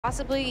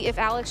Possibly if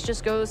Alex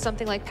just goes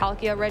something like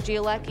Palkia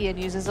Regieleki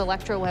and uses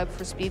Electro Web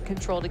for speed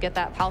control to get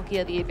that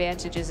Palkia the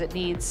advantages it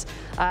needs,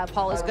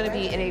 Paul is going to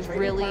be in a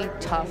really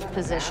tough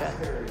position.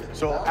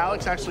 So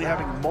Alex actually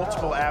having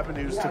multiple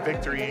avenues to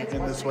victory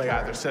in this way,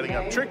 either setting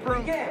up Trick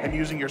Room and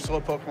using your slow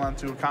Pokemon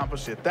to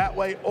accomplish it that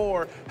way,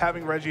 or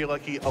having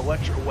Regieleki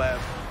Electro Web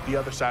the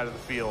other side of the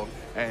field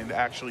and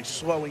actually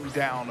slowing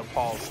down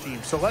Paul's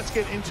team. So let's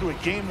get into a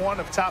game one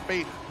of top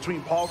 8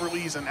 between Paul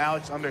Ruiz and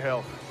Alex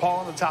Underhill. Paul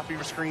on the top of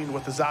your screen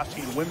with the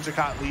Zacian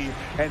Whimsicott lead,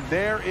 and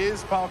there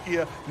is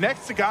Palkia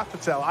next to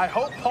Gothitelle. I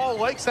hope Paul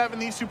likes having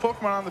these two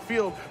Pokemon on the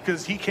field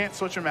because he can't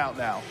switch them out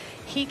now.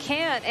 He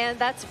can't, and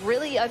that's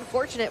really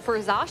unfortunate for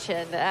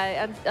Zacian.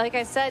 And like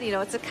I said, you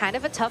know, it's a kind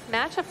of a tough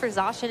matchup for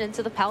Zacian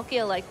into the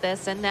Palkia like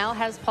this, and now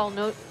has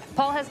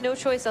Paul has no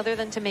choice other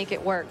than to make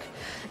it work.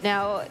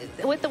 Now,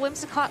 with the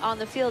Whimsicott on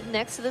the field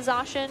next to the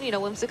Zacian, you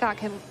know, Whimsicott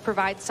can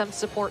provide some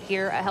support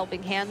here. A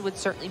helping hand would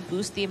certainly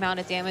boost the amount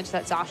of damage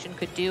that Zacian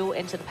could do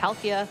into the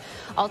Palkia.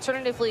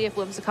 Alternatively, if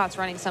Whimsicott's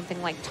running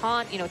something like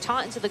Taunt, you know,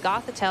 Taunt into the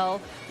Gothitelle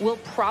will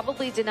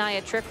probably deny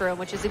a Trick Room,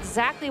 which is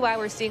exactly why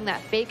we're seeing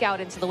that fake out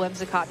into the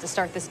Whimsicott to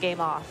start this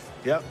game off.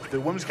 Yep, the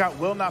Whimsicott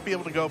will not be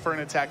able to go for an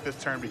attack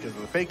this turn because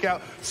of the fake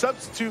out.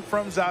 Substitute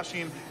from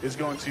Zacian is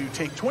going to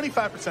take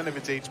 25% of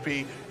its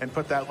HP and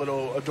put that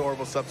little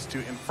adorable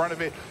substitute in front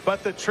of it.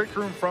 But the Trick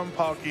Room from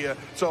Palkia,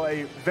 so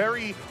a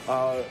very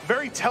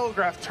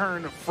telegraphed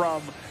turn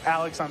from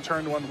Alex on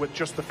turn 1 with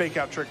just the fake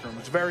out Trick Room.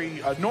 It's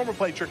very normal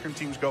play Trick Room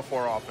teams go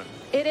for often.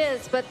 It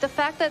is, but the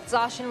fact that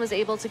Zacian was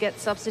able to get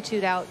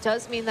substitute out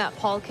does mean that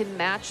Paul can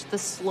match the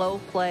slow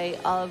play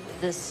of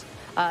this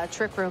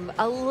Trick Room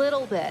a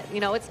little bit.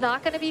 You know, it's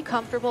not going to be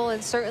comfortable,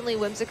 and certainly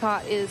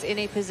Whimsicott is in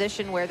a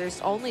position where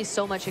there's only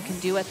so much it can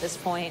do at this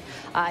point.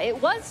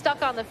 It was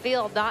stuck on the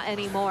field, not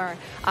anymore.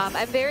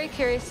 I'm very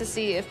curious to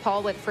see if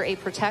Paul went for a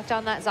Protect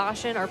on that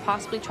Zacian or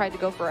possibly tried to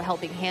go for a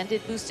Helping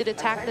Handed boosted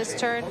attack this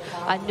turn,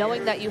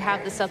 knowing that you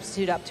have the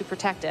substitute up to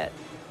protect it.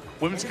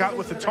 Whimsicott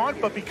with the Taunt,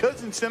 but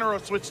because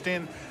Incineroar switched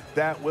in,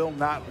 that will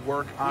not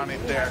work on it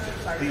there.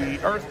 The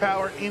Earth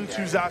Power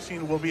into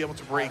Zacian will be able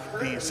to break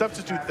the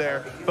substitute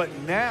there, but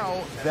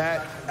now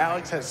that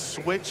Alex has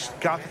switched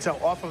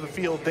Gothitelle off of the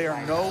field, they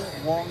are no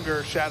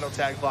longer Shadow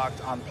Tag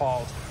locked on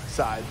Paul's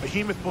side.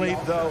 Behemoth Blade,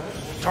 though,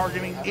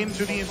 targeting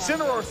into the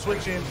Incineroar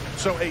switch in,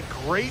 so a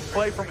great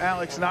play from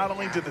Alex. Not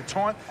only did the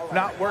Taunt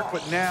not work,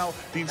 but now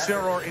the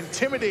Incineroar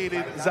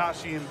intimidated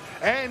Zacian,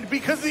 and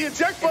because of the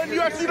eject button, you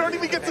actually don't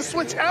even get to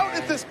switch out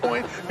at this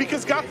point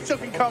because Gothitelle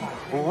can come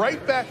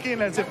right back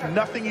in as if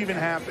nothing even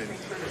happened.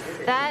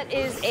 That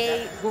is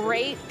a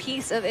great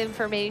piece of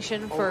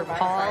information for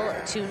Paul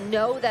to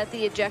know that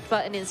the eject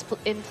button is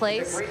in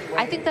place.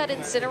 I think that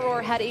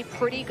Incineroar had a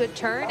pretty good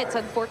turn. It's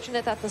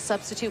unfortunate that the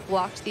substitute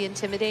blocked the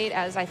Intimidate,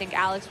 as I think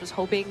Alex was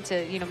hoping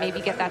to, you know,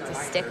 maybe get that to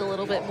stick a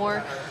little bit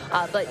more.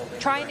 But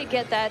trying to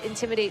get that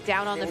Intimidate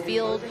down on the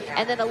field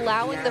and then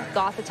allowing the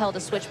Gothitelle to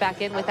switch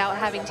back in without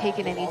having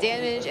taken any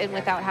damage and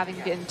without having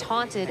been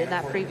taunted in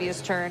that previous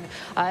turn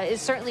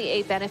is certainly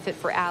a benefit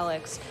for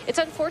Alex. It's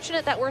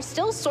unfortunate that we're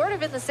still sort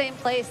of in the same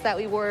place that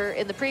we were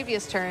in the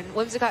previous turn.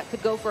 Whimsicott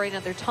could go for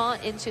another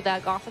taunt into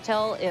that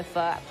Gothitelle if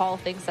Paul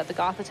thinks that the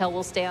Gothitelle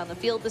will stay on the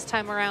field this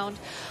time around.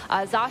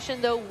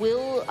 Zacian, though,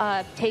 will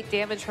take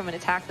damage from an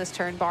attack this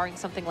turn, barring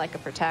something like a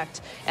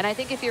Protect. And I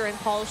think if you're in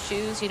Paul's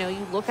shoes, you know,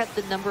 you look at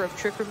the number of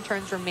Trick Room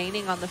turns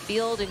remaining on the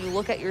field and you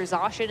look at your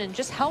Zacian and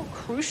just how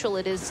crucial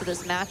it is to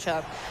this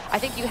matchup. I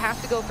think you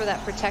have to go for that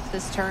Protect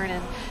this turn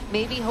and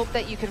maybe hope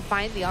that you can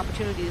find the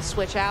opportunity to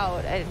switch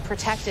out and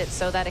protect it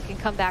so that it can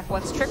come back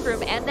once Trick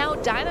Room and now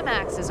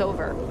Dynamax is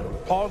over.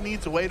 Paul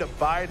needs a way to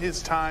bide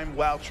his time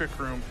while Trick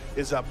Room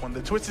is up. When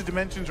the Twisted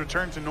Dimensions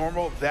return to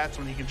normal, that's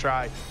when he can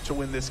try to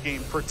win this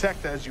game.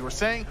 Protect, as you were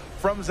saying,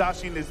 from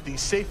Zacian is the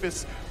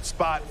safest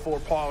spot for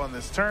Paul on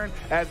this turn,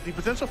 as the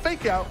potential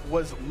fake out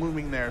was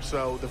looming there.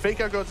 So the fake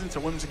out goes into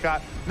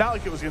Whimsicott, not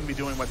like it was going to be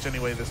doing much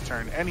anyway this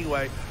turn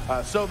anyway.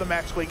 So the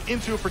Max Quake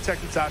into a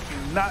protected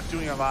Zacian, not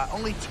doing a lot,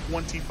 only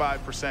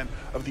 25%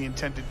 of the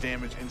intended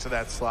damage into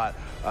that slot.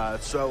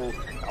 So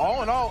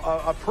all in all,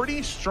 a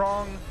pretty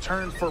strong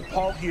turn for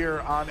Paul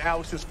here on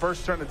Alex's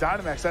first turn of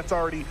Dynamax. That's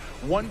already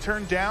one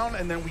turn down,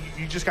 and then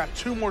you just got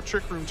 2 more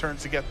Trick Room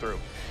turns to get through.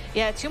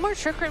 Yeah, 2 more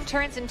Trick Room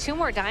turns and 2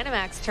 more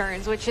Dynamax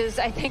turns, which is,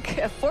 I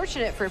think,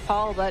 fortunate for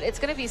Paul, but it's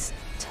going to be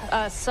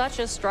such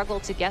a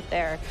struggle to get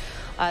there.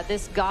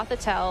 This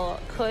Gothitelle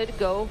could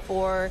go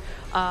for,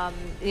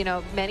 you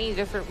know, many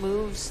different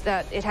moves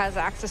that it has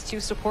access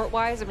to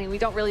support-wise. I mean, we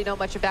don't really know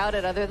much about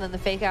it other than the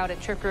fake out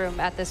and Trick Room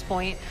at this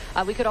point.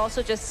 We could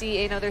also just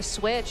see another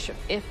switch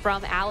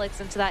from Alex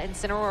into that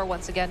Incineroar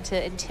once again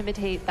to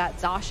intimidate that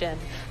Zacian.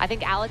 I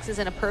think Alex is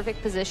in a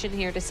perfect position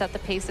here to set the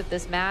pace of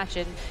this match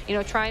and, you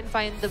know, try and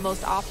find the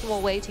most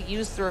optimal way to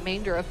use the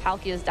remainder of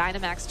Palkia's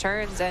Dynamax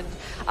turns. And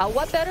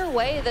what better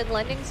way than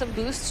lending some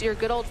boosts to your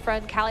good old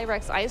friend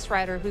Calyrex Ice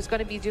Rider, who's going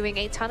to be doing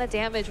a ton of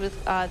damage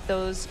with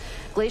those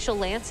Glacial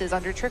Lances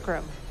under Trick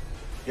Room.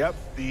 Yep,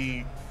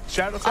 the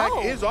Shadow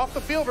Tag is off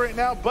the field right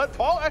now, but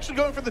Paul actually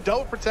going for the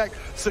double protect,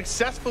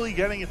 successfully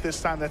getting it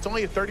this time. That's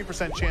only a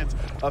 30% chance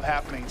of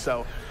happening,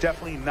 so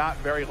definitely not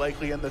very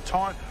likely. And the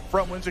taunt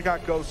from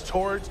Whimsicott goes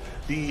towards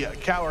the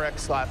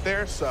Calyrex slot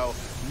there. So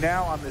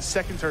now on the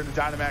second turn to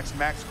Dynamax,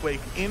 Max Quake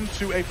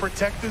into a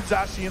protected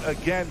Zacian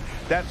again.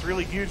 That's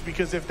really huge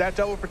because if that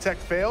double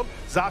protect failed,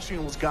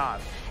 Zacian was gone.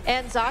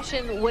 And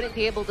Zacian wouldn't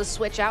be able to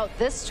switch out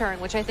this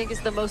turn, which I think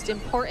is the most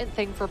important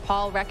thing for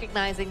Paul,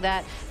 recognizing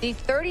that the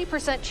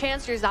 30%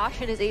 chance your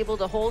Zacian is able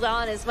to hold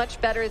on is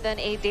much better than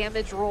a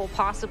damage roll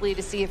possibly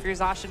to see if your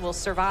Zacian will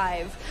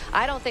survive.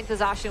 I don't think the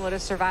Zacian would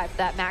have survived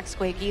that Max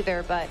Quake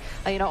either, but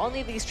you know,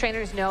 only these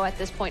trainers know at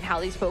this point how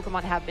these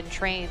Pokemon have been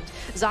trained.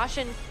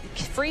 Zacian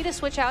free to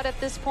switch out at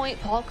this point.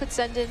 Paul could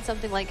send in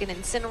something like an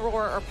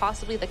Incineroar or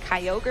possibly the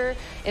Kyogre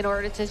in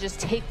order to just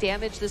take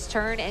damage this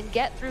turn and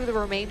get through the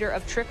remainder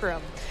of Trick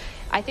Room.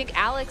 I think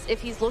Alex,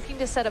 if he's looking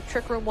to set up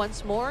Trick Room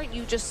once more,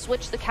 you just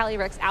switch the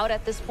Calyrex out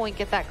at this point,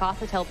 get that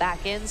Gothitelle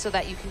back in so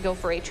that you can go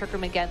for a Trick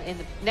Room again in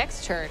the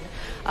next turn.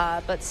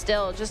 But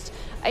still, just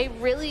a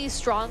really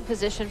strong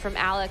position from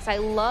Alex. I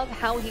love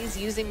how he's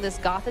using this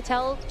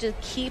Gothitelle to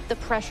keep the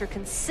pressure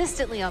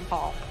consistently on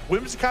Paul.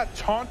 Whimsicott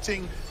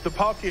taunting the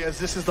Palkia as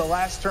this is the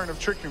last turn of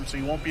Trick Room, so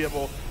you won't be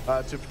able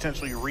to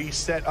potentially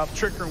reset up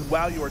Trick Room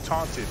while you are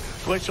taunted.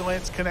 Glacial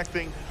Lance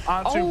connecting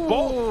onto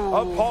both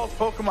of Paul's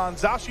Pokemon.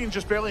 Zacian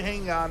just barely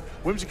hanging on.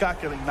 Whimsicott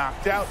getting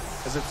knocked out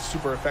as it's a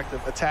super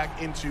effective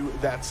attack into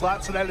that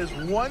slot. So that is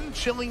one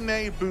Chilling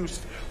Neigh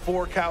boost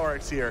for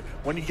Calyrex here.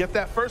 When you get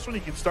that first one,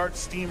 you can start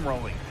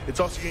steamrolling. It's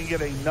also going to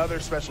get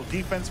another special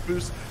defense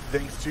boost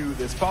thanks to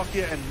this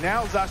Palkia. And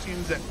now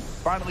Zacian's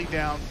finally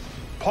down.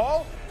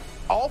 Paul,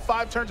 all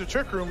 5 turns of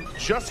Trick Room,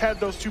 just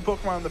had those 2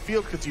 Pokemon on the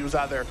field because he was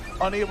either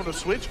unable to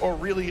switch or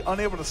really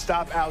unable to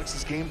stop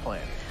Alex's game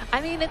plan. I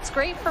mean, it's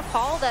great for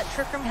Paul that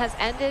Trick Room has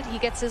ended. He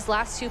gets his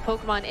last 2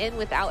 Pokemon in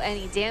without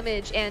any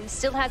damage and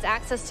still has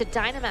access to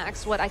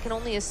Dynamax, what I can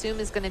only assume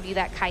is going to be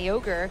that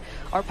Kyogre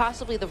or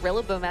possibly the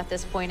Rillaboom at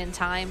this point in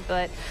time.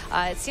 But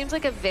it seems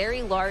like a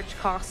very large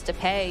cost to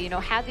pay. You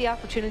know, had the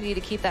opportunity to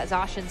keep that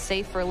Zacian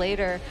safe for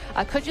later.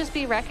 Could just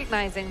be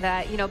recognizing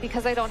that, you know,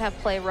 because I don't have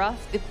Play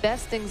Rough, the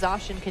best thing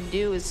Zacian can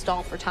do is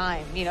stall for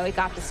time. You know, it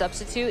got the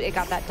substitute, it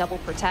got that double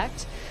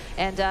protect.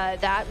 And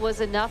that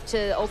was enough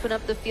to open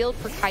up the field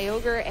for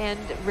Kyogre and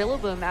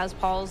Rillaboom as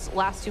Paul's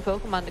last 2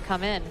 Pokemon to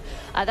come in.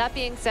 That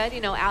being said,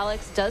 you know,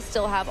 Alex does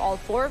still have all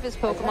 4 of his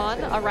Pokemon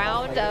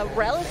around,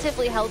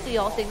 relatively healthy,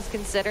 all things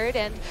considered.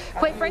 And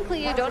quite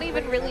frankly, you don't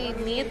even really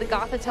need the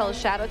Gothitelle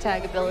Shadow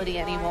Tag ability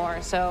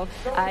anymore. So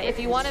if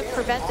you want to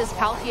prevent this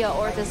Palkia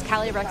or this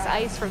Calyrex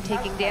Ice from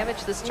taking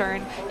damage this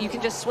turn, you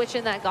can just switch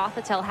in that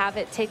Gothitelle, have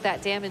it take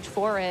that damage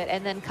for it,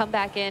 and then come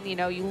back in. You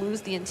know, you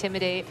lose the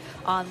Intimidate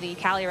on the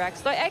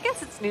Calyrex. But I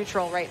guess it's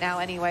neutral right now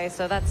anyway,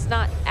 so that's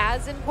not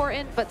as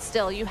important, but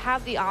still, you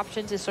have the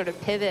option to sort of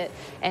pivot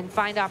and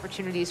find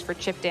opportunities for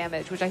chip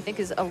damage, which I think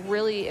is a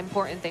really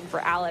important thing for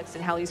Alex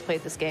and how he's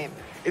played this game.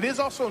 It is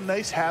also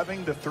nice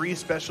having the 3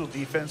 special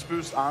defense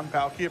boosts on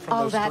Palkia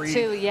from those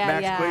 3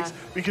 Max Quakes,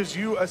 because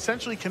you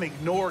essentially can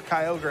ignore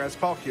Kyogre as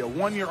Palkia.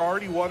 One, you're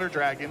already Water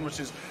Dragon, which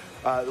is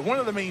one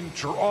of the main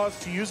draws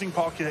to using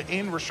Palkia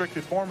in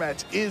restricted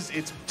formats is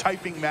its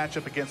typing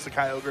matchup against the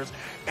Kyogres,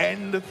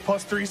 and the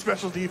 +3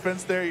 special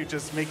defense there, you're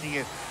just making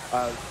it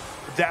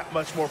that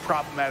much more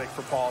problematic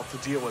for Paul to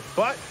deal with.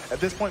 But at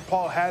this point,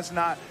 Paul has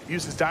not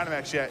used his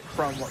Dynamax yet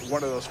from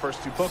one of those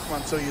first 2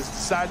 Pokemon, so he has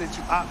decided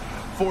to opt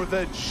for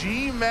the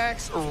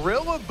G-Max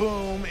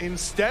Rillaboom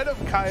instead of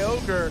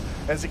Kyogre,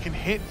 as it can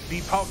hit the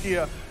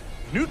Palkia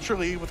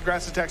neutrally with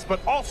grass attacks, but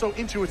also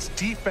into its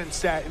defense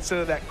stat instead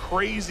of that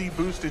crazy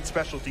boosted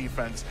special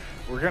defense.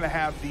 We're going to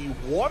have the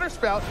Water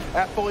Spout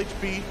at full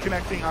HP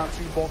connecting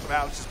onto both of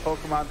Alex's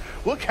Pokemon.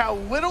 Look how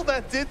little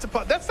that did to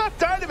Palkia. That's not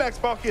Dynamax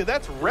Palkia,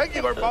 that's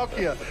regular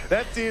Palkia.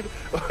 That did,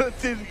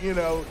 you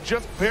know,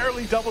 just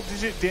barely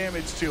double-digit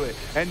damage to it.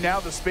 And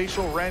now the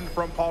Spatial Rend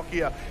from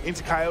Palkia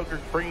into Kyogre,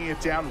 bringing it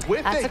down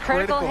with a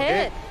critical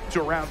hit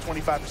to around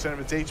 25%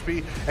 of its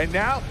HP. And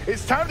now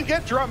it's time to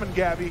get drumming,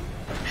 Gabby.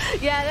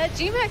 Yeah, that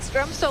G-Max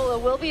drum solo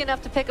will be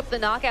enough to pick up the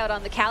knockout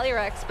on the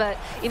Calyrex, but,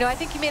 you know, I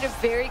think you made a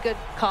very good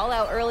call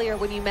out earlier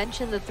when you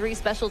mentioned the 3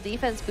 special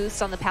defense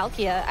boosts on the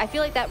Palkia. I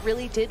feel like that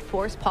really did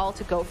force Paul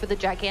to go for the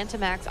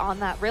Gigantamax on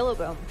that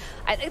Rillaboom.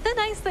 The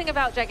nice thing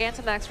about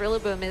Gigantamax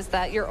Rillaboom is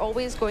that you're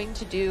always going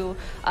to do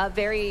a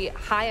very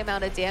high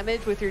amount of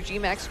damage with your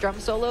G-Max drum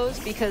solos,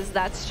 because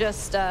that's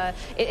just,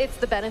 it's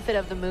the benefit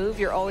of the move.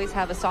 You always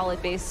have a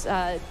solid base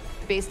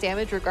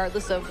damage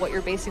regardless of what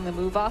you're basing the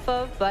move off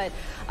of, but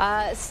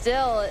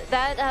still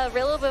that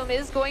Rillaboom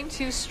is going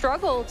to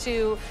struggle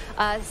to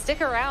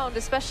stick around,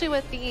 especially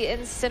with the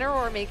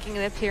Incineroar making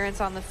an appearance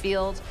on the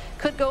field.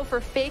 Could go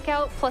for Fake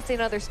Out plus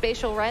another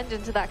Spatial Rend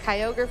into that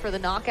Kyogre for the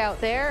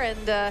knockout there,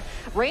 and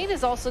Rain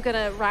is also going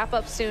to wrap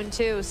up soon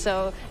too,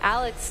 so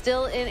Alex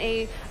still in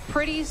a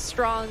pretty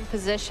strong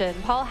position.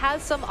 Paul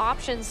has some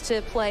options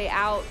to play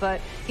out, but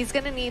he's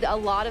going to need a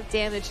lot of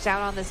damage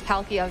down on this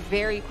Palkia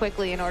very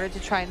quickly in order to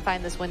try and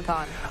find this win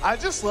con. I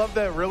just love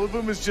that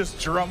Rillaboom is just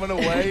drumming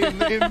away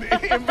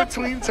in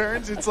between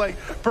turns. It's like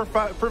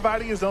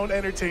providing his own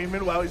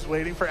entertainment while he's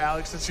waiting for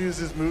Alex to choose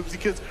his moves,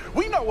 because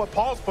we know what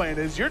Paul's plan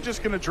is. You're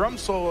just going to drum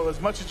solo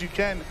as much as you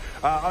can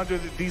under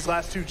these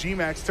last 2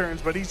 G-Max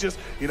turns, but he's just,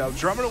 you know,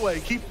 drumming away,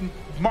 keep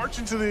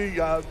marching to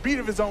the beat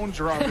of his own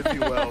drum, if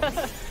you will.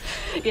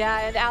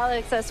 Yeah, and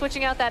Alex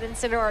switching out that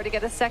Incineroar to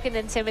get a second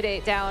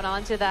Intimidate down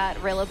onto that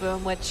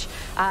Rillaboom, which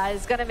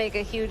is going to make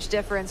a huge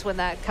difference when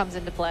that comes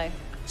into play.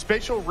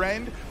 Spatial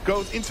Rend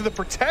goes into the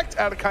Protect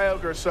out of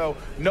Kyogre, so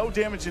no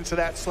damage into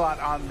that slot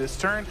on this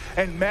turn.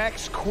 And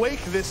Max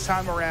Quake this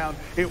time around,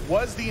 it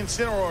was the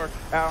Incineroar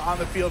on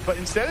the field, but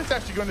instead it's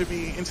actually going to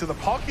be into the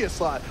Palkia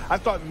slot. I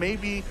thought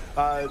maybe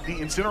the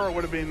Incineroar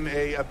would have been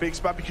a big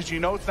spot, because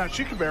you know it's not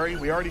Chica Berry.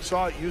 We already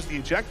saw it use the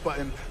eject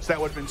button, so that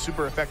would have been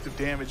super effective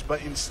damage.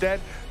 But instead,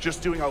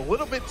 just doing a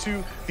little bit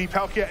to the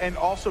Palkia and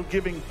also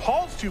giving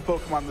Paul's 2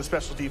 Pokemon the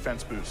special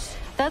defense boost.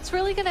 That's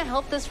really going to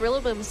help this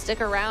Rillaboom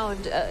stick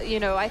around. You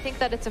know, I think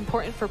that it's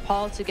important for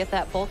Paul to get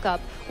that bulk up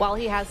while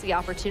he has the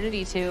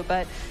opportunity to.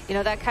 But, you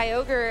know, that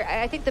Kyogre,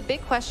 I think the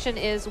big question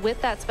is,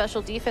 with that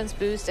special defense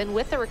boost and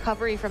with the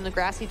recovery from the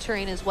grassy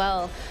terrain as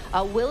well,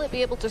 will it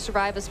be able to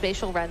survive a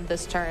Spatial Rend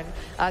this turn?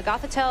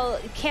 Gothitelle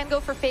can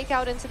go for Fake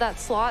Out into that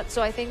slot,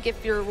 so I think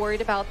if you're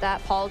worried about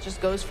that, Paul just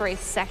goes for a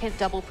second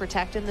double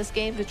Protect in this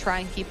game to try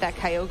and keep that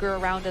Kyogre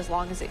around as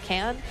long as it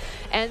can,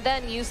 and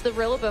then use the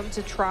Rillaboom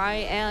to try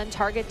and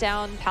target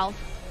down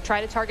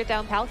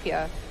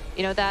Palkia.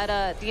 You know,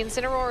 that the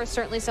Incineroar is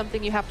certainly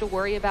something you have to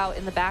worry about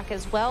in the back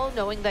as well.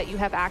 Knowing that you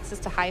have access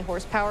to high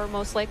horsepower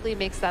most likely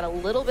makes that a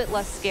little bit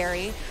less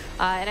scary.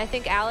 And I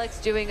think Alex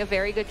doing a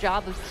very good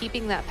job of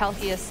keeping that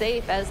Palkia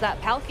safe, as that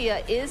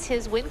Palkia is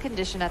his win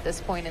condition at this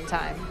point in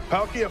time.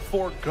 Palkia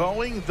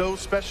foregoing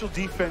those special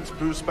defense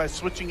boosts by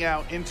switching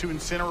out into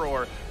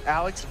Incineroar.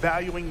 Alex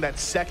valuing that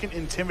second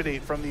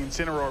Intimidate from the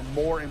Incineroar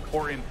more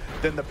important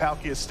than the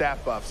Palkia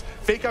stat buffs.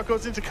 Fake Out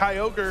goes into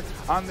Kyogre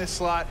on this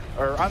slot,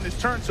 or on this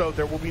turn, so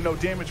there will be no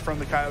damage from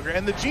the Kyogre.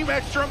 And the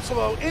G-Max Drum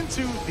Solo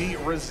into the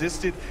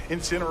resisted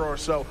Incineroar.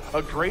 So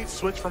a great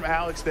switch from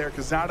Alex there,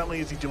 because not only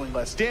is he doing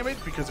less damage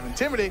because of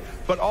Intimidate,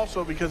 but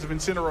also because of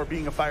Incineroar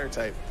being a fire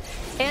type.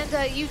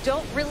 And you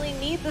don't really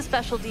need the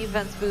special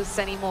defense boosts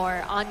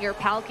anymore on your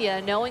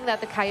Palkia, knowing that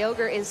the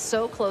Kyogre is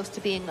so close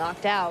to being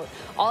knocked out.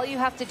 All you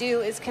have to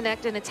do is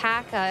connect an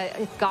attack.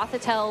 If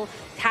Gothitelle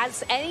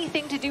has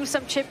anything to do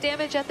some chip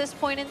damage at this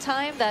point in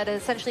time, that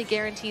essentially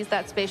guarantees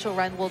that Spatial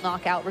Rend will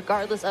knock out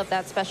regardless of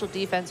that special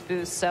defense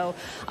boost. So,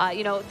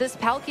 you know, this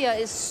Palkia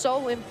is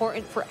so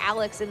important for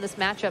Alex in this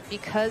matchup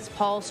because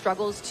Paul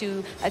struggles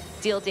to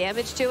deal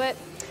damage to it.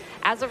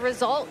 As a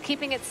result,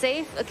 keeping it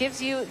safe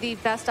gives you the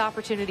best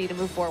opportunity to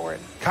move forward.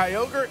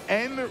 Kyogre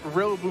and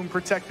Rillaboom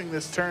protecting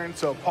this turn,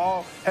 so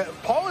Paul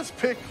has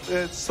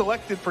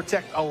selected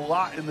Protect a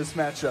lot in this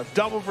matchup.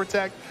 Double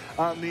Protect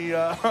on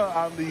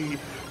the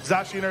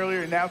Zacian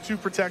earlier, and now 2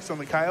 Protects on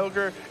the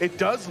Kyogre. It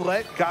does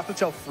let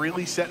Gothitelle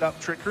freely set up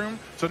Trick Room,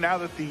 so now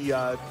that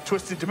the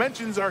Twisted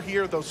Dimensions are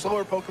here, those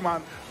slower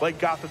Pokemon like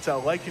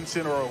Gothitelle, like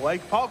Incineroar,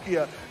 like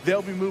Palkia,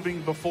 they'll be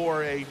moving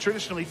before a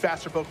traditionally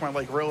faster Pokemon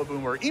like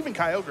Rillaboom or even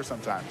Kyogre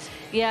sometimes.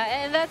 Yeah,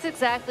 and that's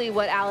exactly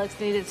what Alex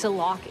needed to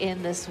lock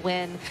in this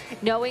win,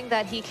 knowing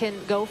that he can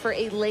go for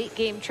a late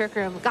game Trick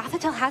Room.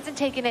 Gothitelle hasn't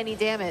taken any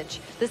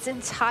damage. This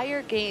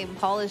entire game,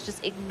 Paul has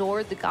just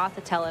ignored the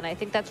Gothitelle, and I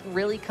think that's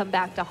really come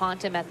back to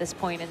haunt him at this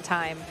point in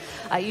time.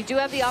 You do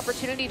have the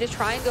opportunity to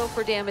try and go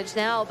for damage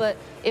now, but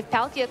if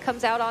Palkia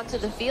comes out onto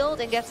the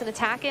field and gets an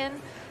attack in,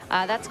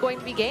 that's going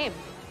to be game.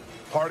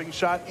 Parting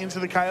Shot into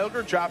the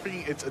Kyogre,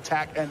 dropping its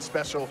attack and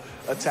special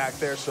attack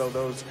there. So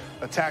those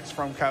attacks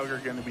from Kyogre are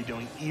going to be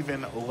doing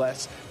even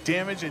less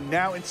damage. And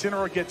now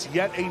Incineroar gets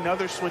yet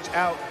another switch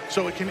out,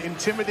 so it can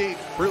intimidate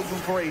Rillaboom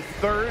for a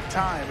 3rd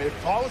time.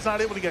 If Paul is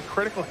not able to get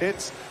critical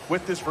hits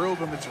with this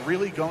Rillaboom, it's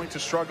really going to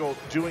struggle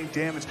doing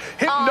damage.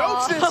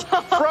 Hypnosis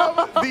from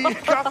the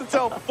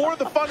Gothitelle for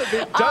the fun of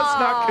it does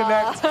not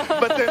connect,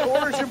 but then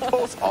Origin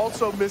Pulse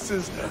also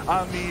misses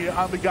on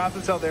the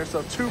Gothitelle there.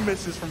 So 2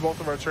 misses from both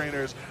of our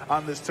trainers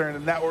on this turn,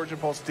 and that Origin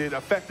Pulse did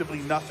effectively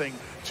nothing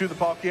to the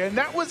Palkia, and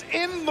that was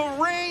in the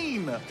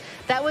rain.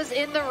 That was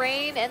in the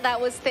rain, and that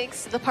was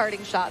thanks to the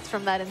parting shots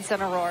from that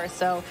Incineroar.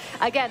 So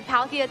again,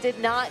 Palkia did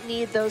not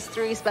need those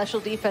 3 special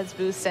defense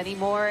boosts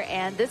anymore,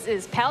 and this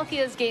is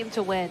Palkia's game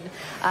to win.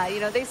 You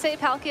know, they say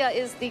Palkia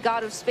is the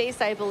god of space,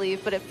 I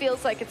believe, but it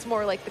feels like it's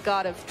more like the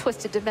god of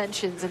twisted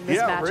dimensions in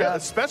this matchup. Yeah,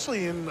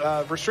 especially in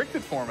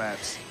restricted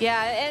formats.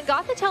 Yeah, and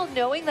Gothitelle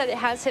knowing that it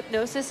has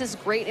Hypnosis is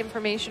great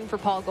information for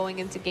Paul going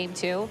into game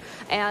 2.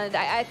 And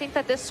I think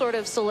that this sort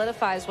of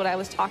solidifies what I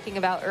was talking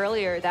about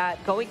earlier,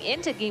 that going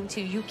into game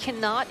 2, you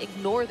cannot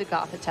ignore the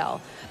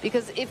Gothitelle.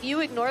 Because if you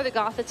ignore the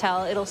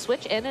Gothitelle, it'll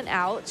switch in and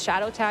out.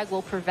 Shadow Tag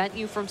will prevent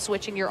you from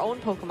switching your own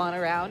Pokemon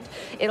around.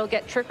 It'll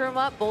get Trick Room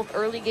up both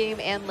early game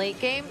and in late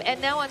game.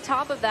 And now on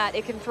top of that,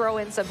 it can throw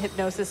in some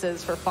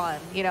hypnosises for fun.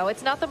 You know,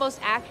 it's not the most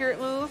accurate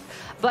move,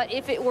 but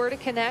if it were to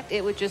connect,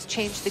 it would just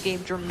change the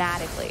game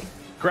dramatically.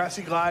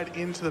 Grassy Glide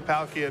into the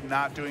Palkia,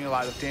 not doing a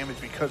lot of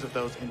damage because of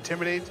those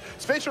Intimidates.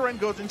 Spatial Rend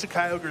goes into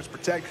Kyogre's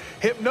Protect.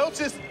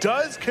 Hypnosis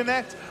does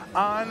connect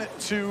on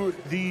to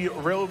the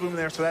Rillaboom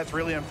there, so that's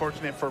really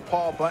unfortunate for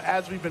Paul. But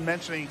as we've been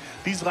mentioning,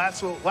 these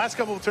last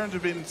couple of turns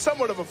have been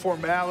somewhat of a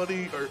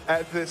formality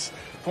at this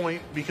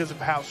point because of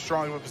how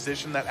strong of a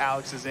position that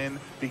Alex is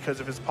in because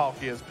of his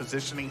Palkia's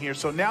positioning here.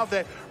 So now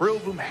that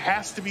Rillaboom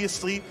has to be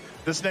asleep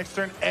this next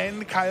turn,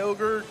 and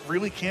Kyogre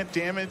really can't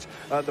damage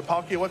the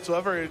Palkia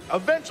whatsoever,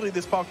 eventually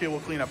this Palkia will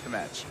clean up the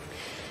match.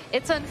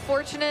 It's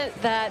unfortunate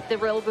that the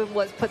Rillaboom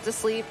was put to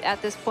sleep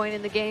at this point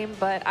in the game,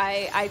 but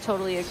I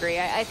totally agree.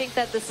 I think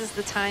that this is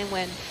the time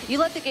when you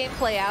let the game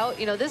play out.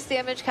 You know, this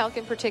damage calc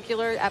in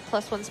particular at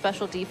 +1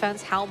 special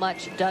defense, how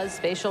much does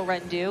Spatial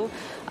Rend do?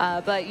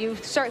 But you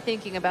start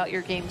thinking about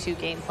your game 2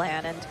 game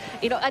plan. And,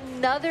 you know,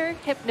 another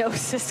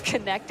Hypnosis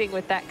connecting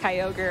with that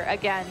Kyogre.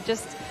 Again,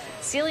 just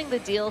sealing the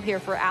deal here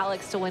for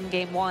Alex to win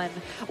game 1.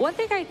 One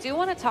thing I do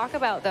want to talk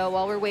about, though,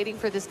 while we're waiting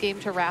for this game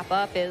to wrap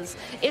up is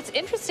it's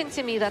interesting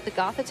to me that the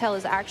Gothitelle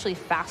is actually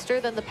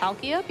faster than the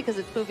Palkia because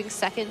it's moving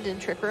second in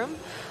Trick Room.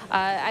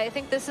 I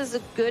think this is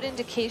a good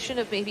indication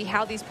of maybe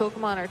how these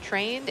Pokemon are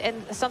trained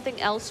and something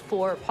else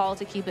for Paul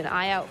to keep an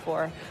eye out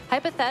for.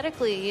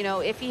 Hypothetically, you know,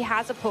 if he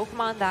has a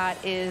Pokemon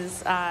that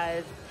is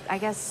I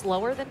guess,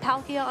 slower than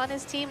Palkia on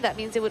his team, that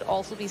means it would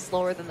also be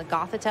slower than the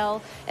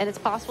Gothitelle. And it's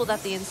possible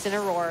that the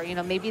Incineroar, you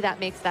know, maybe that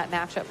makes that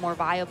matchup more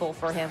viable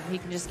for him. He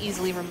can just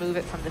easily remove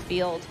it from the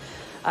field.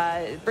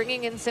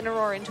 Bringing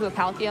Incineroar into a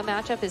Palkia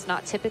matchup is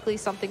not typically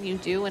something you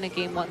do in a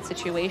game 1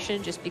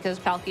 situation, just because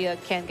Palkia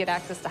can get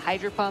access to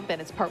Hydro Pump and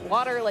it's part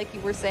water, like you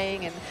were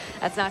saying, and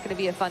that's not going to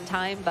be a fun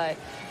time. But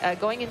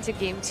going into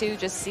game 2,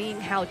 just seeing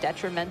how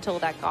detrimental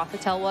that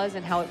Gothitelle was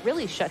and how it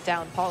really shut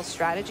down Paul's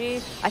strategy,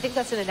 I think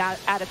that's an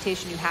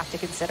adaptation you have to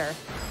consider.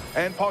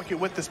 And Palkia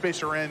with the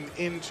Spatial Rend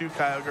into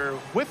Kyogre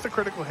with the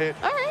critical hit.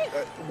 All right.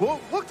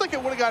 Looked like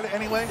it would have got it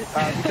anyway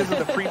because of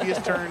the previous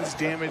turn's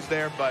damage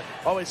there, but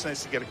always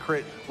nice to get a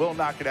crit. Will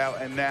knock it out,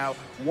 and now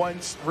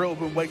once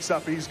Rillaboom wakes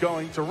up, he's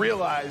going to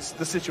realize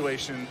the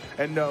situation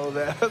and know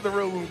that the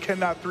Rillaboom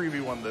cannot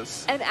 3v1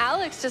 this. And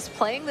Alex just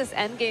playing this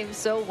endgame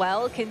so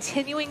well,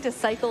 continuing to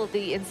cycle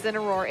the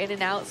Incineroar in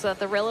and out so that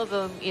the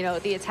Rillaboom, you know,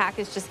 the attack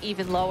is just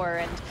even lower.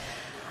 And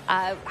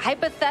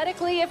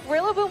hypothetically, if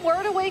Rillaboom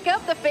were to wake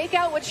up, the fake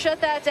out would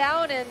shut that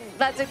down, and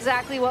that's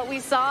exactly what we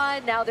saw.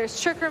 And now there's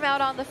Trick Room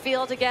out on the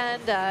field again.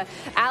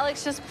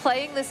 Alex just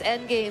playing this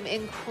endgame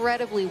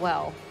incredibly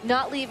well,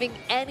 not leaving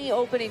any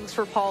openings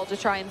for Paul to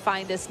try and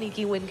find a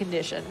sneaky win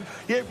condition.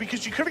 Yeah,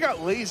 because you could have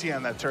got lazy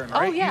on that turn,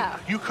 right? Oh, yeah.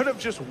 You could have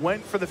just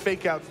went for the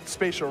fake out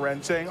Spatial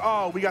Rend saying,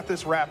 oh, we got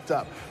this wrapped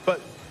up.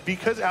 But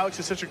because Alex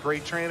is such a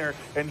great trainer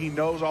and he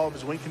knows all of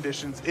his win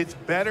conditions, it's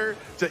better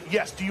to,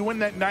 yes, do you win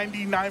that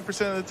 99%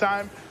 of the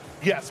time?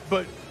 Yes,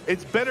 but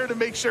it's better to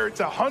make sure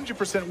it's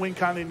 100% win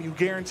con and you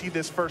guarantee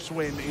this first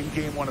win in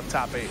game 1 of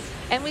top 8.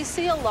 And we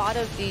see a lot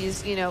of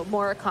these, you know,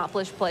 more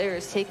accomplished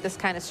players take this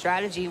kind of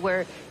strategy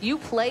where you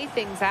play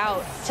things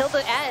out till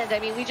the end. I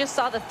mean, we just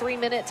saw the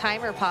 3-minute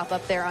timer pop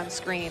up there on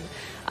screen.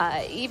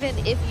 Even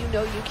if you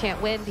know you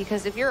can't win,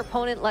 because if your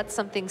opponent lets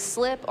something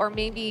slip, or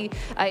maybe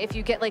if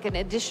you get like an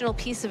additional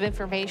piece of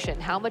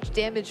information, how much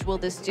damage will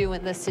this do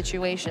in this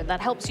situation? That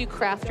helps you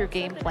craft your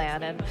game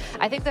plan. And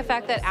I think the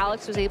fact that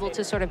Alex was able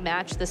to sort of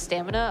match the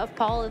stamina of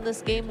Paul in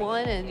this game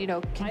 1 and, you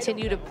know,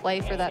 continue to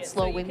play for that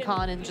slow win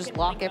con and just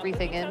lock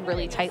everything in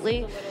really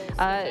tightly,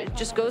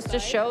 just goes to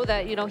show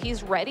that, you know,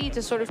 he's ready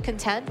to sort of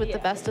contend with the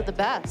best of the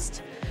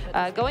best.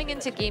 Going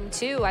into game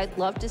 2, I'd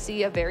love to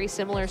see a very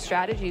similar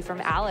strategy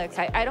from Alex.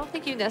 I don't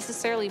think you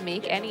necessarily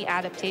make any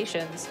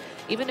adaptations.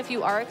 Even if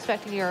you are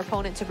expecting your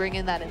opponent to bring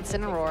in that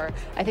Incineroar,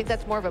 I think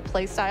that's more of a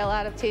playstyle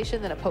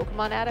adaptation than a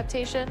Pokemon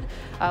adaptation,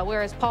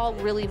 whereas Paul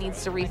really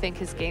needs to rethink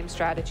his game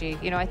strategy.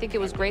 You know, I think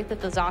it was great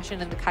that the Zacian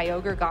and the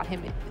Kyogre got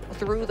him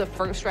through the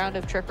first round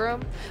of Trick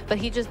Room, but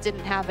he just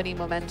didn't have any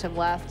momentum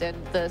left, and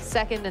the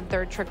second and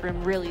third Trick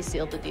Room really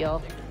sealed the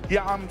deal.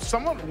 Yeah, I'm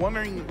somewhat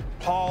wondering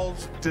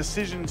Paul's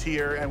decisions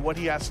here and what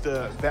he has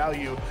to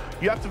value.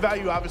 You have to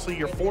value, obviously,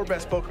 your 4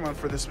 best Pokemon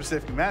for this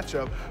specific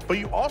matchup, but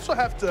you also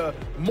have to,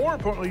 more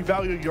importantly,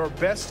 value your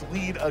best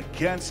lead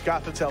against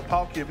Gothitelle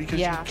Palkia, because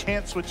you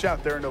can't switch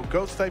out. There are no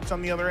Ghost types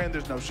on the other end.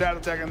 There's no Shadow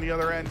Tag on the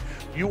other end.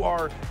 You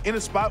are in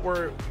a spot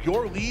where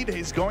your lead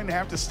is going to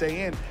have to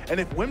stay in. And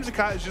if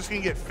Whimsicott is just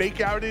going to get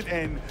fake outed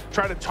and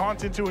try to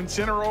taunt into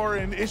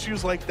Incineroar and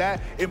issues like that,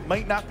 it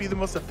might not be the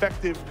most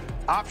effective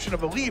option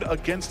of a lead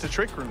against a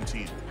Trick Room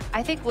team.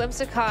 I think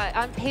Whimsicott,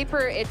 on paper,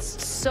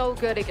 it's so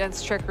good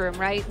against Trick Room,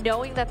 right?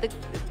 Knowing that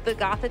the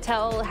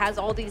Gothitelle has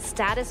all these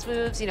status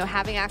moves, you know,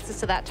 having access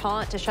to that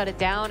taunt to shut it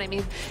down. I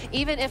mean,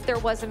 even if there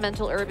was a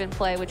mental herb in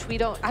play, which I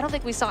don't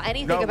think we saw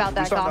anything about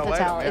that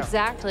Gothitelle.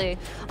 Exactly.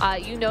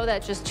 You know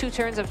that just 2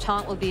 turns of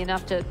taunt would be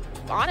enough to,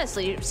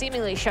 honestly,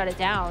 seemingly shut it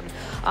down.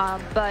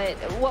 But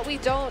what we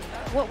don't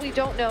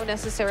know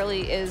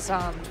necessarily is,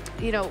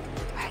 you know,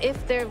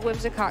 if their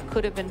Whimsicott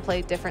could have been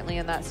played differently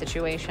in that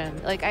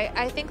situation. Like,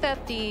 I think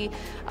that the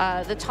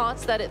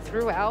taunts that it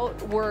threw out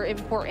were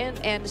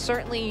important and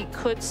certainly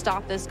could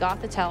stop this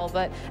Gothitelle,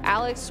 but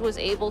Alex was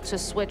able to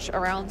switch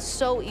around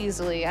so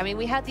easily. I mean,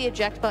 we had the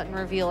eject button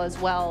reveal as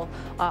well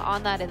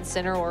on that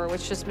Incineroar,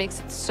 which just makes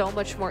it so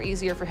much more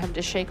easier for him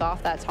to shake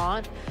off that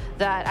taunt.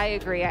 That I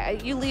agree.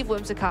 You leave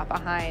Whimsicott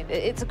behind.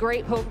 It's a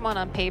great Pokemon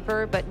on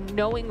paper, but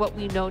knowing what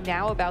we know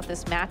now about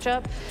this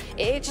matchup,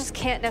 it just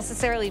can't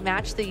necessarily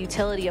match the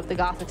utility of the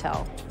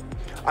Gothitelle.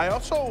 I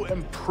also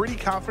am pretty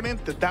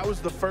confident that that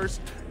was the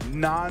first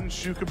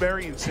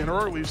non-Shukaberry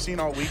Incineroar we've seen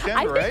all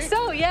weekend, right? I think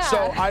so, yeah. So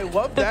I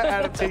love that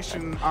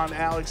adaptation on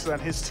Alex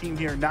and his team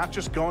here, not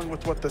just going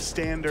with what the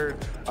standard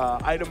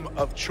item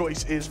of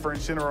choice is for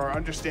Incineroar,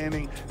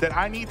 understanding that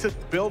I need to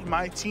build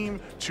my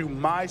team to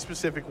my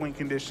specific win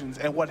conditions.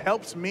 And what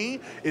helps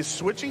me is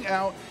switching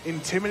out,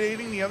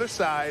 intimidating the other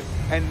side,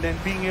 and then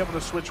being able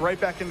to switch right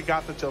back into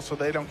Gothitelle so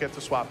they don't get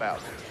to swap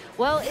out.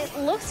 Well, it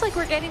looks like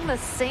we're getting the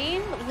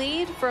same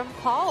lead from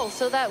Paul,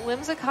 so that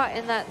Whimsicott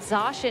and that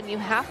Zacian, you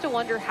have to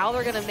wonder how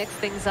they're going to mix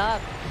things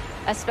up,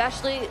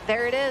 especially,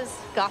 there it is,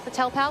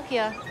 Gothitelle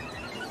Palkia.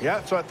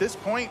 Yeah, so at this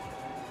point,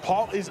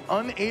 Paul is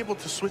unable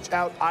to switch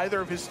out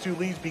either of his two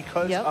leads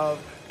because of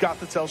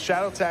Gothitelle's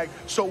Shadow Tag.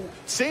 So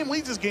same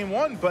leads as game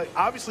one, but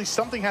obviously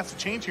something has to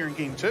change here in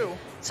game two.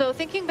 So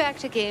thinking back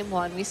to game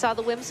one, we saw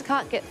the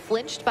Whimsicott get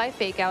flinched by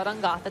Fake Out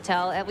on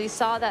Gothitelle, and we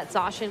saw that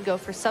Zacian go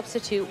for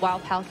Substitute while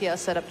Palkia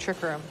set up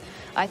Trick Room.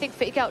 I think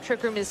Fake Out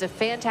Trick Room is a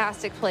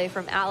fantastic play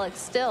from Alex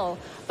still,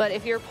 but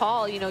if you're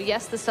Paul, you know,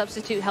 yes, the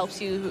Substitute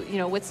helps you, you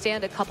know,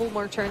 withstand a couple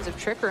more turns of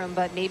Trick Room,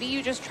 but maybe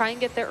you just try and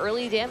get the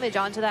early damage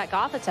onto that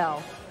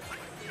Gothitelle.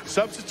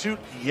 Substitute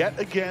yet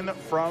again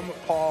from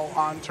Paul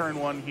on turn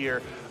one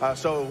here.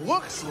 So it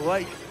looks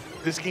like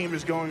this game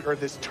is going, or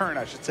this turn,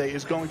 I should say,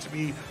 is going to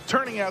be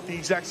turning out the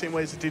exact same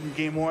way as it did in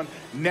game one.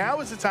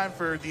 Now is the time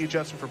for the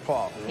adjustment for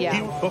Paul.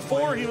 Yeah.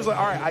 Before he was like,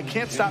 all right, I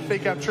can't stop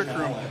Fake Out Trick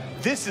Room.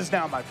 This is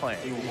now my plan.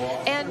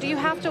 And you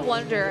have to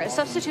wonder, a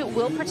Substitute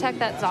will protect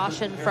that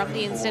Zacian from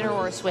the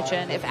Incineroar switch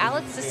in. If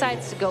Alex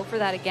decides to go for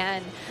that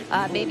again,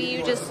 maybe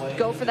you just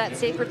go for that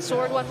Sacred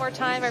Sword one more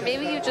time, or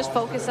maybe you just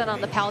focus in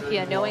on the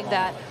Palkia, knowing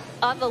that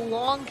on the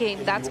long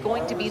game, that's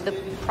going to be the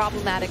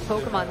problematic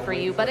Pokemon for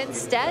you. But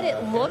instead,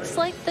 it looks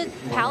like the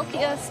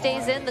Palkia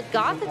stays in, the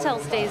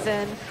Gothitelle stays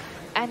in,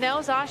 and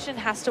now Zacian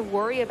has to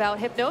worry about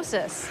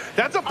Hypnosis.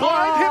 That's a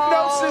blind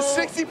Hypnosis,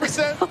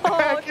 60%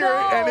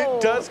 accurate, and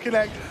it does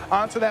connect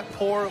onto that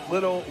poor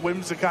little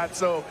Whimsicott.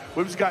 So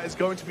Whimsicott is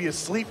going to be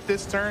asleep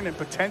this turn and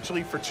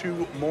potentially for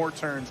 2 more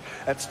turns.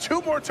 That's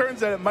 2 more turns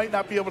that it might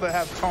not be able to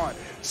have taunt.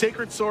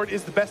 Sacred Sword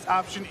is the best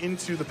option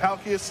into the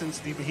Palkia since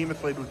the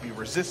Behemoth Blade would be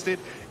resisted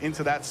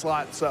into that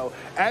slot. So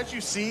as you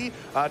see,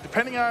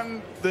 depending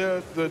on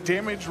the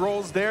damage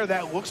rolls there,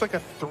 that looks like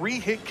a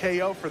 3-hit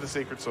KO for the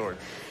Sacred Sword.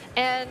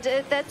 And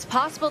that's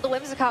possible the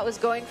Whimsicott was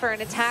going for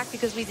an attack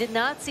because we did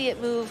not see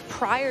it move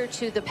prior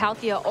to the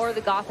Palkia or the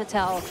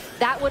Gothitelle.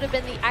 That would have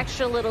been the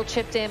extra little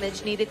chip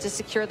damage needed to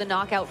secure the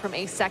knockout from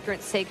a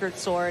second Sacred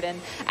Sword. And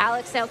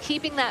Alex now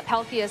keeping that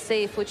Palkia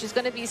safe, which is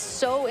going to be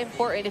so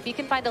important. If he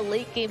can find a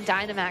late game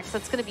Dynamax,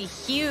 that's going to be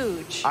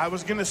huge. I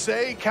was going to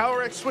say,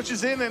 Calyrex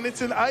switches in and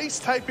it's an ice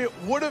type. It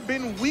would have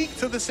been weak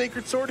to the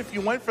Sacred Sword if you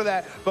went for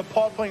that. But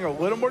Paul playing a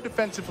little more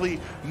defensively,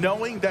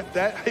 knowing that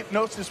that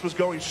Hypnosis was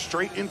going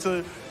straight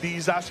into the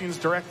Zacian's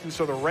direction,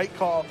 so the right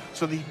call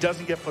so that he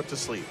doesn't get put to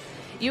sleep.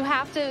 You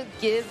have to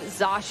give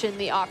Zacian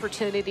the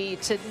opportunity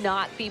to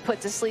not be put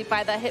to sleep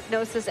by that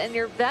Hypnosis, and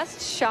your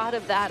best shot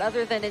of that,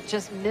 other than it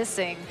just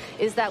missing,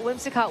 is that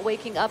Whimsicott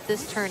waking up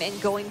this turn and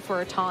going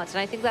for a taunt. And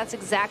I think that's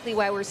exactly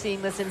why we're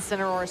seeing this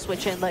Incineroar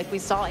switch in like we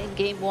saw in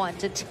game one,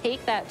 to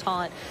take that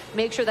taunt,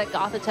 make sure that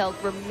Gothitelle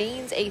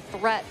remains a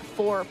threat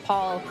for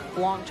Paul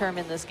long-term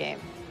in this game.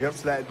 Yep,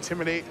 so that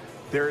Intimidate.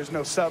 There is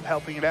no sub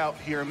helping it out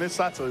here in this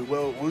slot, so he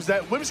will lose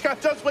that. Whimsicott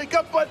does wake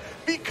up, but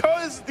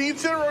because the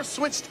Incineroar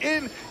switched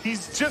in,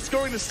 he's just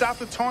going to stop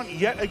the taunt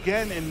yet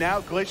again, and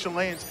now Glacial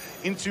Lance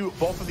into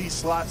both of these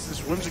slots.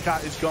 This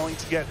Whimsicott is going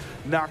to get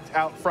knocked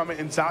out from it,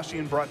 and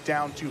Zacian brought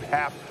down to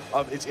half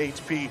of its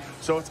HP.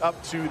 So it's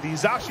up to the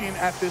Zacian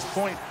at this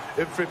point.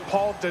 If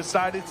Paul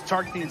decided to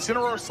target the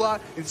Incineroar slot,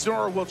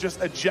 Incineroar will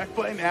just eject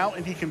button out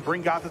and he can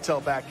bring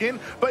Gothitelle back in.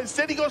 But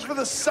instead he goes for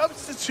the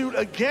Substitute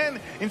again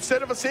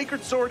instead of a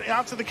Sacred Sword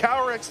onto the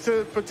Calyrex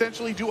to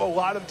potentially do a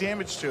lot of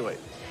damage to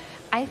it.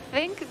 I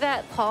think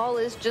that Paul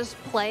is just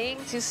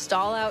playing to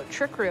stall out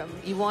Trick Room.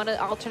 You want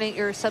to alternate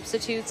your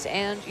Substitutes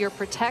and your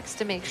Protects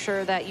to make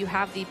sure that you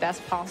have the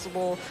best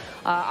possible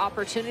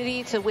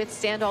opportunity to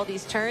withstand all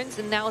these turns.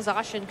 And now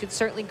Zacian could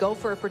certainly go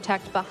for a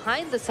Protect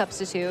behind the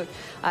Substitute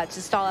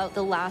to stall out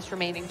the last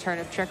remaining turn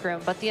of Trick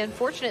Room. But the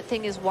unfortunate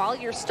thing is, while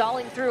you're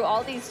stalling through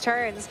all these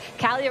turns,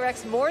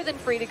 Calyrex more than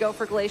free to go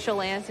for Glacial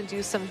Lance and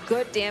do some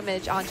good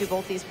damage onto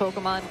both these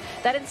Pokemon.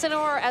 That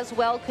Incineroar as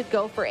well could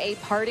go for a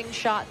Parting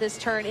Shot this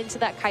turn into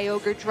that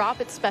Kyogre, drop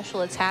its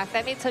special attack.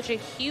 That made such a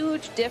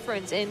huge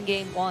difference in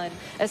game one,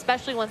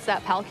 especially once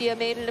that Palkia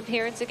made an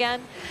appearance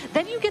again.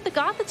 Then you get the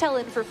Gothitelle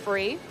in for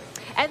free.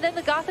 and then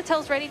the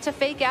Gothitel's ready to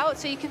fake out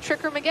so you can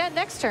Trick Room again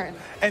next turn.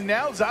 And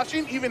now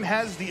Zacian even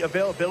has the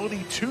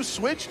availability to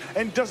switch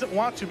and doesn't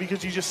want to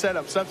because you just set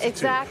up substitute.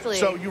 Exactly.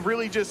 So you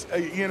really just,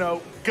 you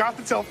know,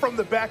 Gothitelle from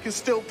the back is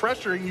still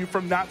pressuring you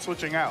from not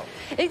switching out.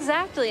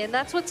 Exactly, and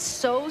that's what's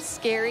so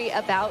scary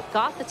about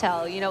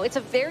Gothitelle. You know, it's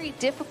a very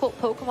difficult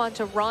Pokemon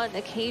to run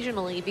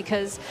occasionally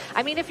because,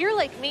 I mean, if you're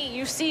like me,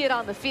 you see it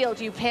on the field,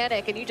 you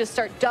panic, and you just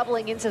start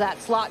doubling into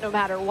that slot no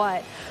matter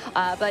what.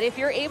 But if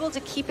you're able to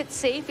keep it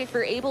safe, if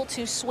you're able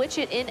to switch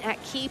it in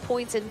at key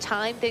points in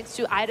time, thanks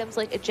to items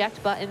like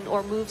Eject Button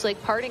or moves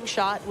like Parting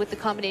Shot with the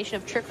combination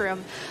of Trick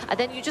Room,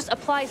 then you just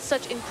apply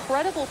such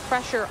incredible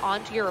pressure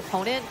onto your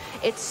opponent.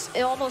 It's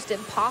almost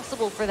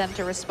impossible for them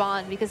to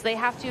respond because they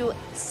have to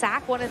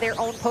sack one of their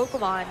own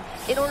Pokemon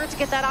in order to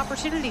get that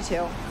opportunity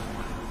to.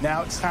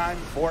 Now it's time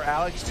for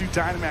Alex to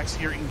Dynamax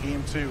here in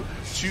Game 2,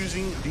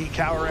 choosing the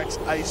Calyrex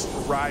Ice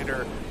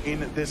Rider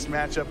in this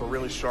matchup. A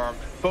really strong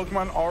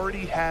Pokemon,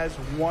 already has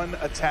one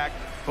attack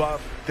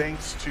buff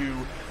thanks to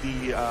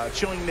the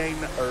Chilling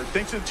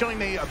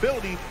Neigh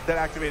ability that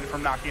activated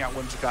from knocking out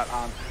Whimsicott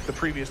on the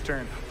previous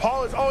turn.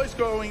 Paul is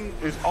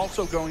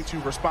also going to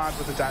respond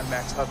with a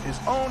Dynamax of his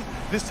own,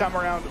 this time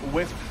around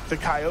with the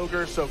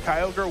Kyogre. So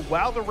Kyogre,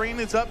 while the rain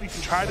is up, you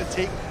can try to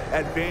take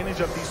advantage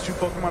of these two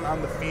Pokemon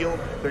on the field.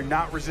 They're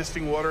not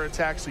resisting water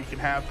attacks, so you can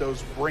have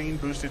those rain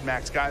boosted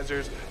Max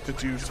Geysers to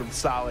do some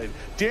solid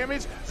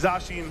damage.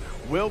 Zacian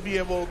will be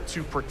able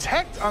to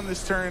protect on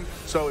this turn,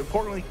 so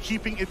importantly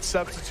keeping its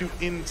substitute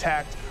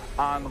intact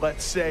on,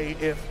 let's say,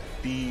 if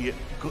the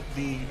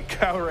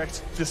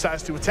Calyrex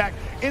decides to attack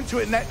into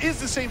it, and that is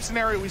the same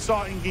scenario we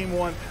saw in Game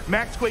 1.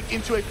 Max Quake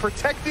into a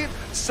protected,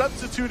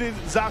 substituted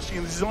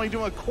Zacian. This is only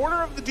doing a quarter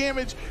of the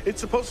damage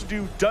it's supposed to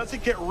do. Does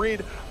it get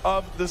rid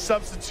of the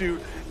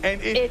substitute?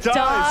 And it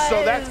does.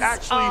 So that's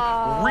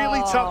actually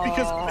really tough,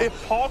 because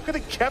if Paul could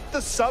have kept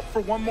the sub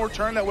for one more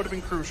turn, that would have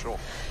been crucial.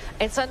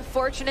 It's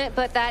unfortunate,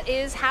 but that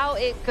is how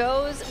it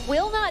goes.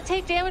 Will not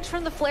take damage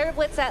from the Flare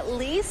Blitz at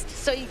least,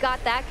 so you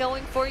got that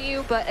going for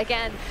you. But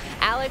again,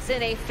 Alex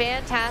in a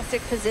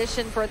fantastic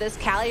position for this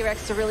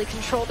Calyrex to really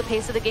control the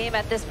pace of the game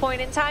at this point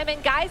in time.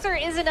 And Geyser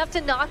is enough to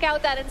knock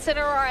out that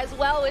Incineroar as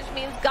well, which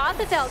means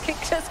Gothitelle can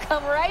just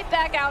come right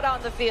back out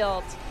on the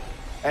field.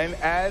 And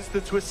as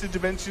the Twisted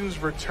Dimensions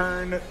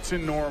return to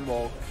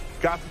normal,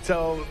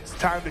 Gothitelle's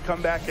time to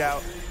come back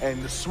out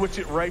and switch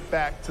it right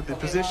back to the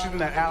position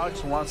that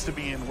Alex wants to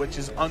be in, which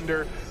is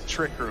under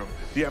Trick Room.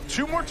 You have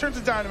 2 more turns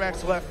of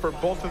Dynamax left for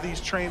both of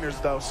these trainers,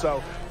 though,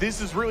 so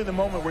this is really the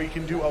moment where you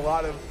can do a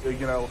lot of,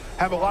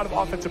 have a lot of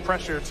offensive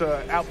pressure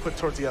to output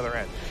towards the other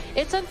end.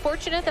 It's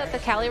unfortunate that the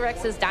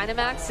Calyrex is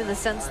Dynamax in the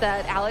sense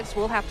that Alex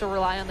will have to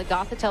rely on the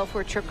Gothitelle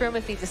for a Trick Room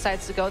if he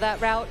decides to go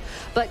that route.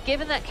 But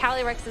given that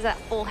Calyrex is at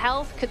full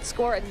health, could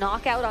score a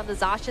knockout on the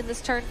Zacian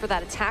this turn for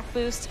that attack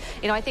boost,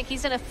 I think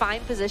he's in a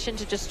fine position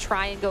to just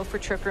try and go for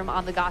Trick Room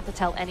on the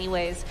Gothitelle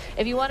anyways.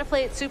 If you want to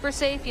play it super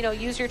safe,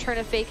 use your turn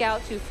of Fake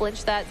Out to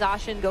flinch that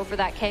Zacian, go for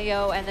that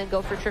KO, and then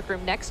go for Trick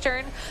Room next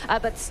turn.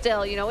 But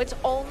still, it's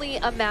only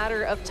a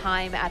matter of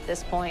time at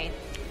this point.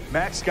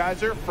 Max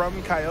Geyser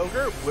from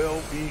Kyogre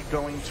will be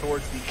going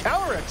towards the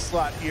Calyrex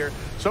slot here.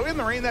 So in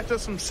the rain, that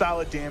does some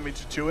solid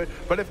damage to it.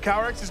 But if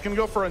Calyrex is going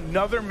to go for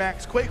another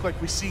Max Quake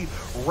like we see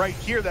right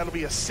here, that'll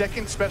be a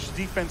second special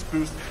defense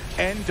boost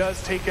and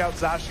does take out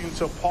Zacian.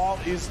 So Paul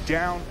is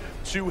down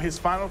to his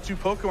final 2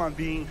 Pokemon,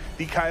 being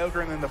the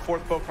Kyogre and then the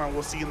 4th Pokemon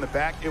we'll see in the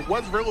back. It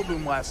was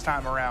Rillaboom last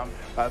time around,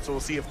 so we'll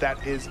see if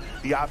that is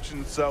the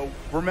option. So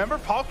remember,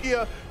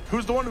 Palkia,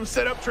 who's the one who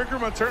set up Trick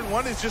Room on turn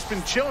 1, has just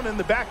been chilling in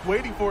the back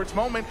waiting for its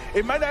moment.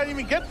 It might not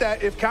even get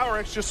that if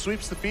Calyrex just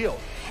sweeps the field.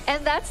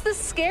 And that's the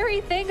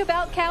scary thing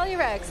about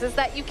Calyrex, is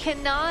that you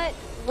cannot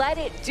let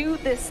it do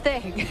this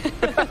thing.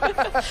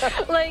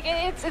 Like,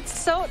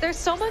 there's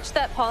so much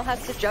that Paul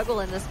has to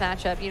juggle in this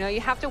matchup.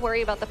 You have to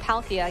worry about the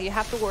Palkia, you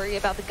have to worry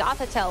about the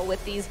Gothitelle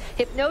with these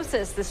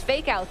Hypnosis, this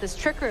Fake Out, this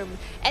Trick Room,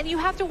 and you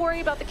have to worry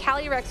about the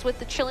Calyrex with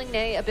the Chilling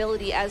Neigh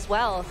ability as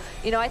well.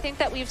 I think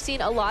that we've seen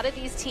a lot of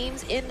these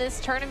teams in this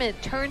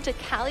tournament turn to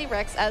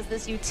Calyrex as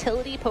this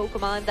utility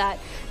Pokemon that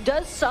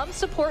does some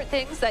support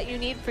things that you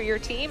need for your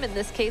team. In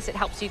this case, it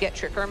helps you get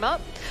Trick Room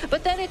up,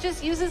 but then it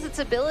just uses its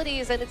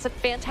abilities, and it's a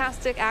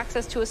fantastic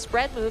access to a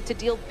spread move to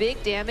deal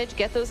big damage,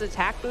 get those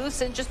attack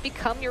boosts, and just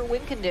become your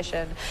win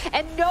condition.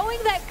 And knowing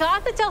that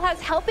Gothitelle has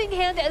Helping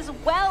Hand as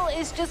well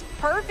is just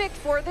perfect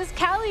for this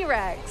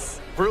Calyrex.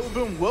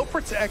 Rillaboom will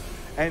protect,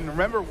 and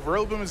remember,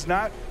 Rillaboom is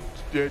not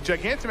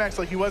Gigantamax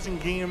like he was in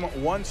Game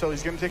 1, so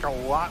he's going to take a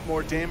lot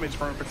more damage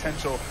from a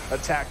potential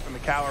attack from the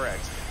Calyrex.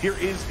 Here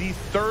is the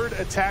 3rd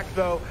attack,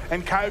 though,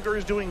 and Kyogre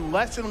is doing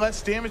less and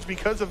less damage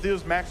because of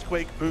those Max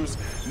Quake boosts.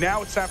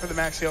 Now it's time for the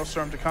Max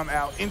Hailstorm to come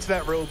out into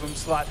that Rillaboom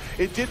slot.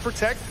 It did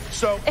protect,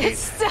 so it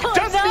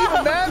doesn't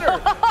even matter.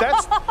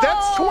 That's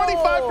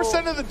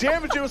 25% of the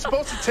damage it was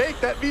supposed to take.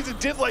 That means it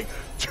did like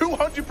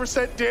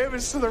 200%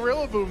 damage to the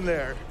Rillaboom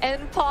there.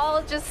 And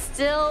Paul just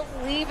still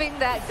leaving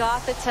that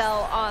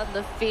Gothitelle on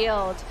the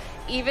field.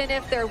 even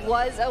if there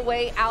was a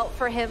way out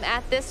for him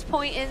at this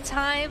point in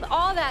time,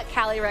 all that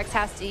Calyrex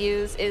has to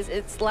use is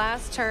its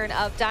last turn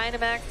of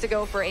Dynamax to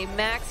go for a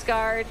Max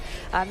Guard,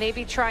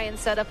 maybe try and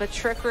set up a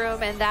Trick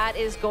Room, and that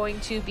is going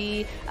to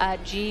be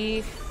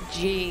GG.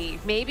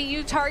 Maybe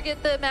you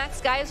target the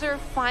Max Geyser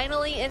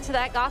finally into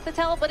that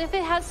Gothitelle, but if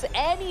it has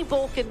any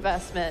bulk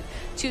investment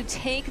to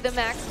take the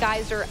Max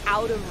Geyser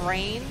out of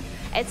range,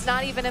 it's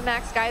not even a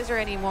Max Geyser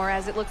anymore,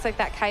 as it looks like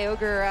that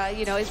Kyogre,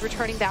 you know, is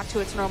returning back to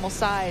its normal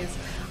size.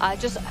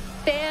 Just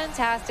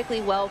fantastically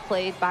well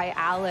played by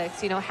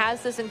Alex. You know,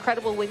 has this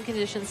incredible win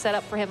condition set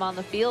up for him on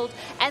the field.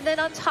 And then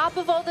on top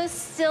of all this,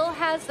 still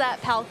has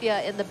that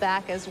Palkia in the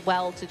back as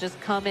well to just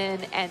come in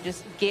and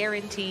just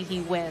guarantee he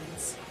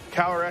wins.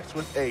 Calyrex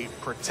with a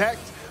Protect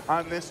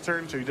on this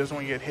turn, so he doesn't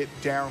want to get hit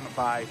down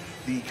by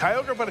the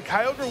Kyogre, but a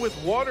Kyogre with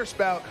Water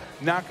Spout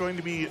not going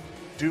to be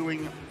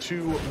doing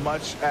too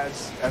much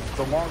as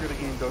the longer the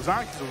game goes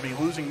on, because we'll be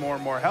losing more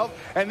and more health.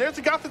 And there's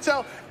the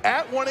Gothitelle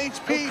at 1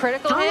 HP through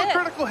a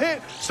critical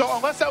hit. So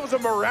unless that was a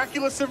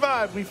miraculous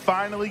survive, we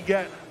finally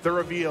get the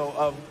reveal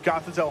of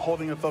Gothitelle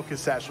holding a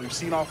Focus Sash. We've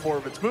seen all 4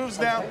 of its moves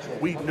now.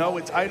 We know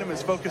its item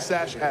is Focus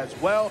Sash as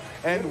well.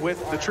 And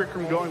with the Trick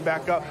Room going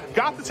back up,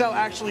 Gothitelle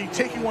actually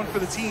taking one for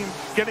the team,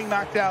 getting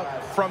knocked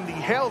out from the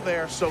hail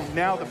there. So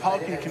now the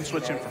Palkia can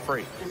switch in for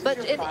free. But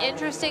an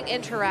interesting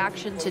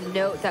interaction to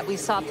note that we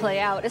saw play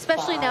out,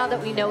 especially now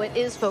that we know it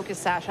is Focus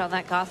Sash on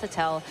that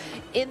Gothitelle.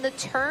 In the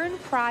turn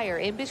prior,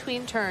 in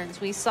between turns,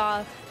 we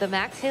saw the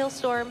Max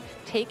Hailstorm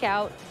take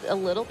out a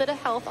little bit of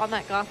health on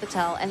that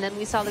Gothitelle, and then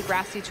we saw the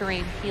grassy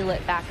terrain heal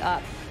it back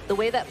up. The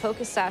way that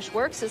Focus Sash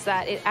works is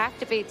that it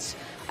activates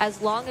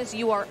as long as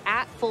you are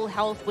at full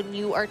health when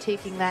you are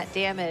taking that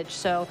damage.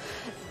 So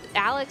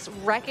Alex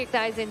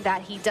recognizing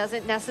that he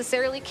doesn't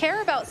necessarily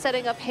care about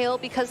setting up hail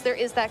because there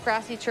is that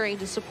grassy terrain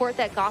to support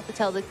that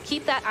Gothitelle, to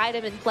keep that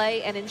item in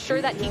play and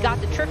ensure that he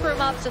got the Trick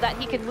Room up so that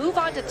he can move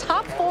on to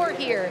top 4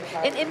 here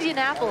in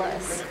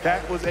Indianapolis.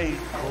 That was a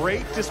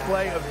great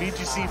display of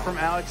VGC from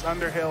Alex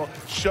Underhill,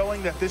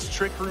 showing that this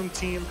Trick Room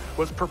team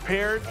was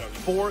prepared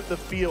for the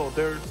field.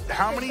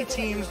 How many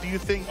teams do you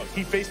think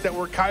he faced that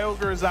were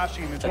Kyogre or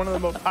Zacian? It's one of the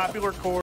most popular cores.